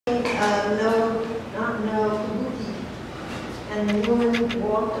kabuki. And the woman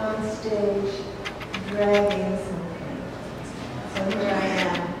walked on stage dragging something. So here I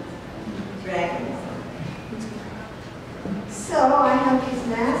am, dragging something. So I have these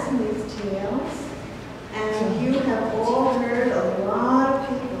masks and these tails, and you have all heard a lot of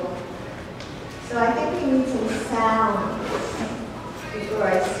people. So I think we need some sounds before I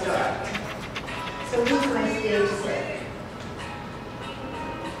start. So here's my stage set.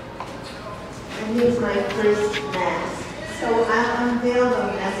 And here's my first mask. So I'll unveil them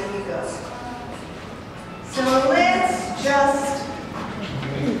as we go. So let's just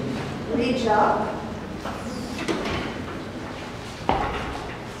reach up,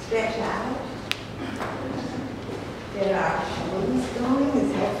 stretch out, get our shoulders going.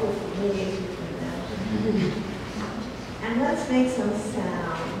 It's helpful for me, as you can imagine. And let's make some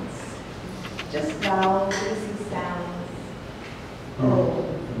sounds. Just vowel, easy sounds. Oh,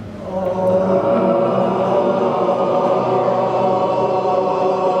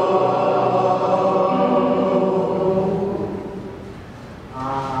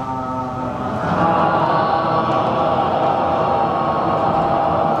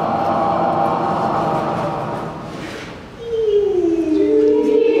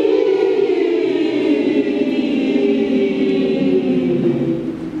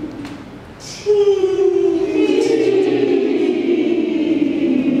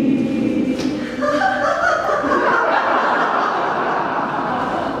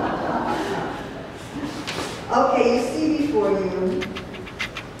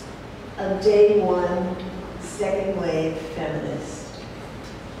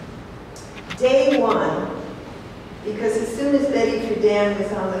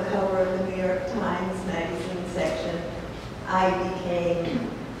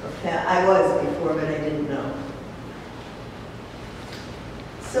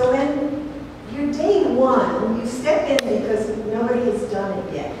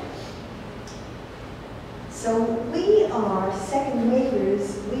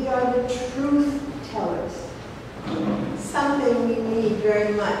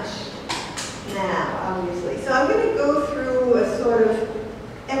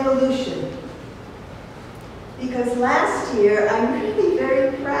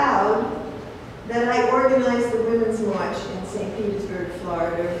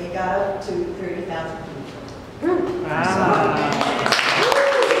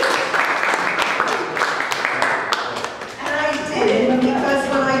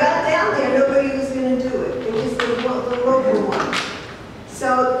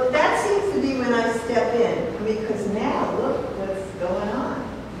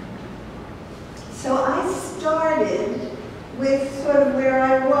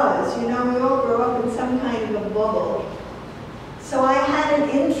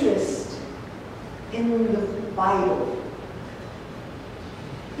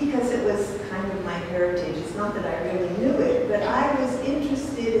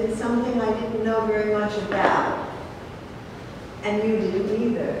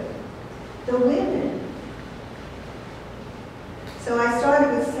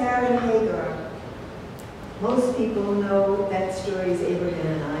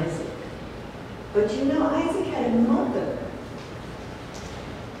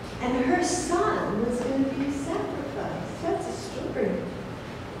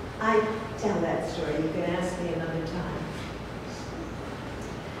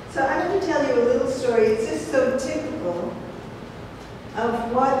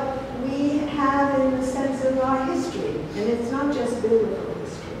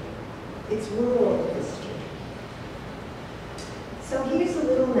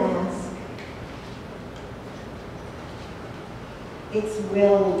 it's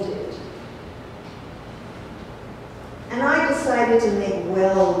welded. And I decided to make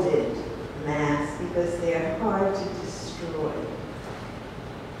welded masks because they're hard to destroy.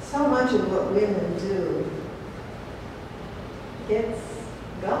 So much of what women do gets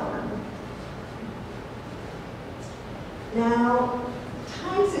gone. Now,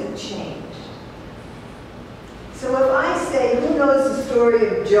 times have changed. So if I say, who knows the story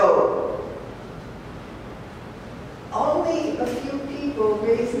of Job? Only a few people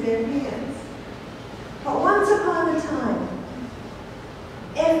raise their hands. But once upon a time,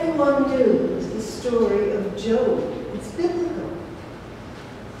 everyone knew the story of Job. It's biblical.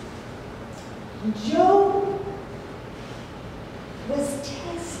 Job was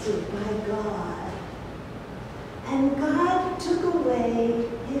tested by God, and God took away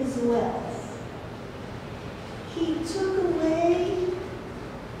his wealth. He took away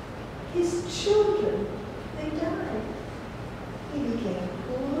his children. They died. He became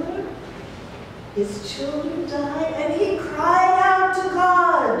poor. his children died, and he cried out to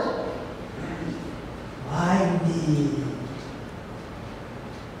God, "Why me?"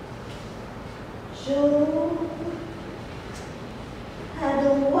 Job had a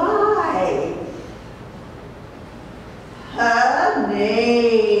wife. Her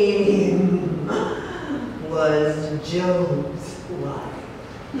name was Job's wife.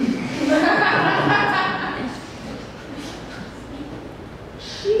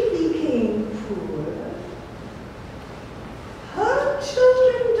 She became poor. Her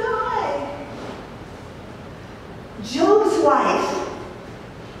children died. Job's wife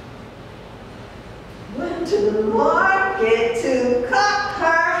went to the market to cut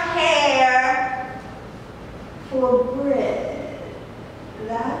her hair for bread.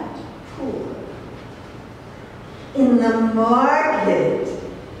 That poor. In the market,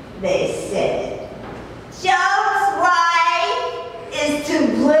 they said, Job's wife is to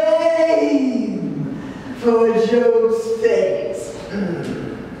blame for Job's fate.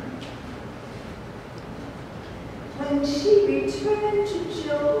 When she returned to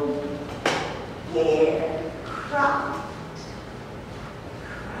Job, hair cropped,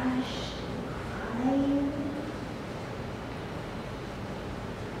 crushed, crying,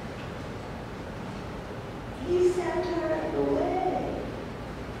 he sent her away.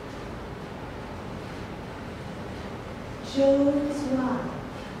 Job's wife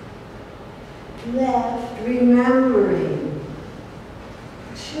left remembering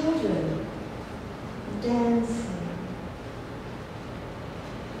children dancing,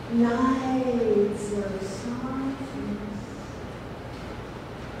 nights of softness.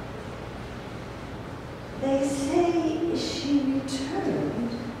 They say she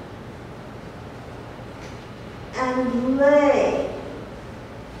returned and lay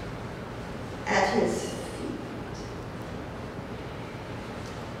at his feet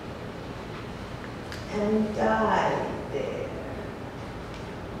and died there.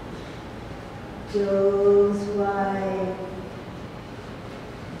 Job's wife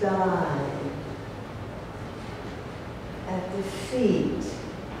died at the feet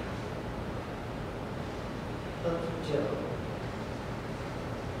of Job.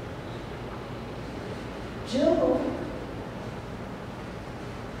 Job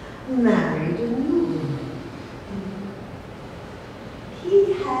married a woman. He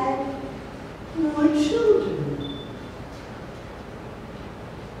had more children.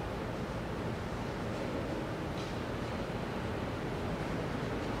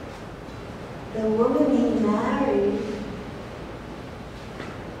 The woman he married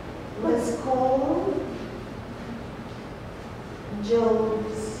was called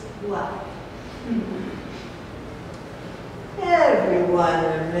Job's wife. Everyone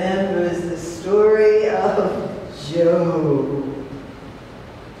remembers the story of Job.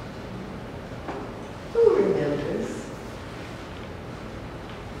 Who remembers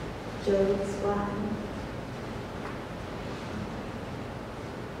Job's wife?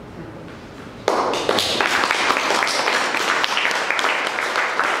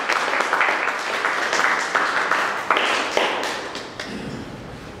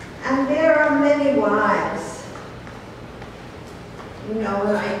 And there are many wives. You know,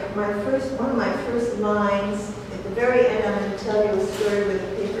 one of my first lines, at the very end, I'm going to tell you a story with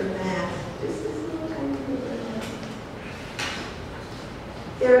a paper mask. Just this little tiny paper mask.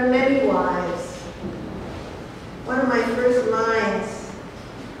 There are many wives. One of my first lines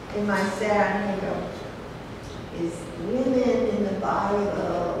in my sad hymn is, women in the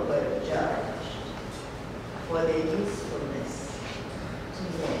Bible were judged for their usefulness to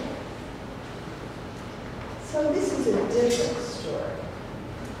men. So this is a different story.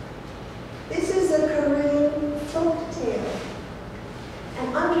 This is a Korean folk tale.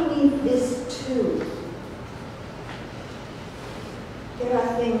 And underneath this too, there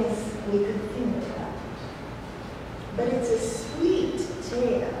are things we could think about. But it's a sweet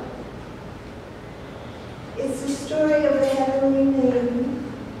tale. It's the story of a heavenly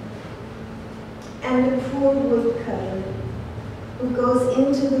maiden and a poor woodcutter who goes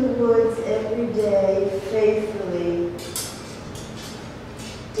into the woods every day faithfully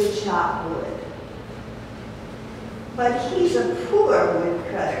to chop wood. But he's a poor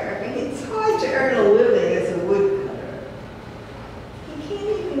woodcutter. I mean, it's hard to earn a living as a woodcutter. He can't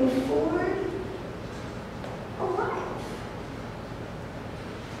even afford a wife.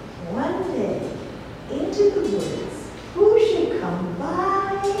 One day, into the woods, who should come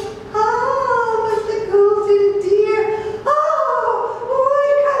by? Oh, but the golden deer. Oh,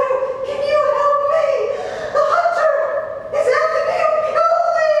 woodcutter, can you help me? The hunter is after me to kill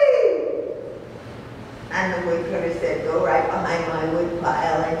me. And the woodcutter said, go right behind my woodpile.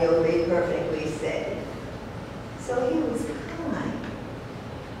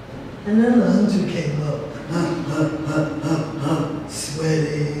 And then the hunter came up,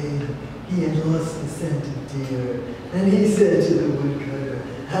 sweating. He had lost the scent of deer. And he said to the woodcutter,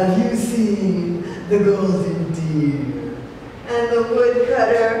 "Have you seen the golden deer?" And the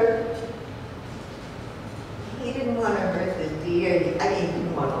woodcutter, he didn't want to hurt the deer. He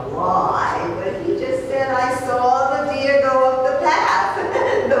didn't want to lie, but he just said, "I saw the deer go up the path."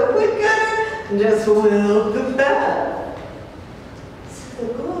 And the woodcutter just went up the path. So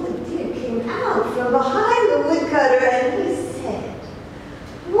the golden deer came out from behind the woodcutter and he said,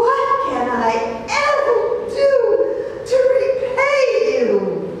 "What can I ever do to repay you?"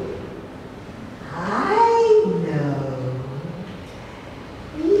 "I know.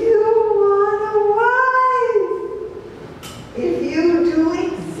 You want a wife. If you do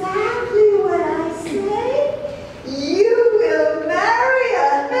exactly what I say, you will marry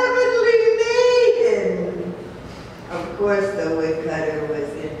a heavenly maiden." Of course, the woodcutter was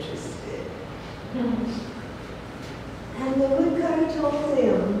interested. And the woodcutter told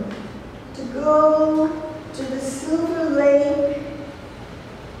him to go to the Silver Lake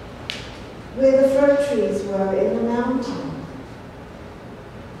where the fir trees were in the mountain.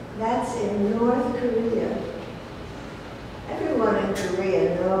 That's in North Korea. Everyone in Korea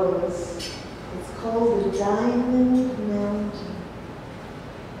knows it's called the Diamond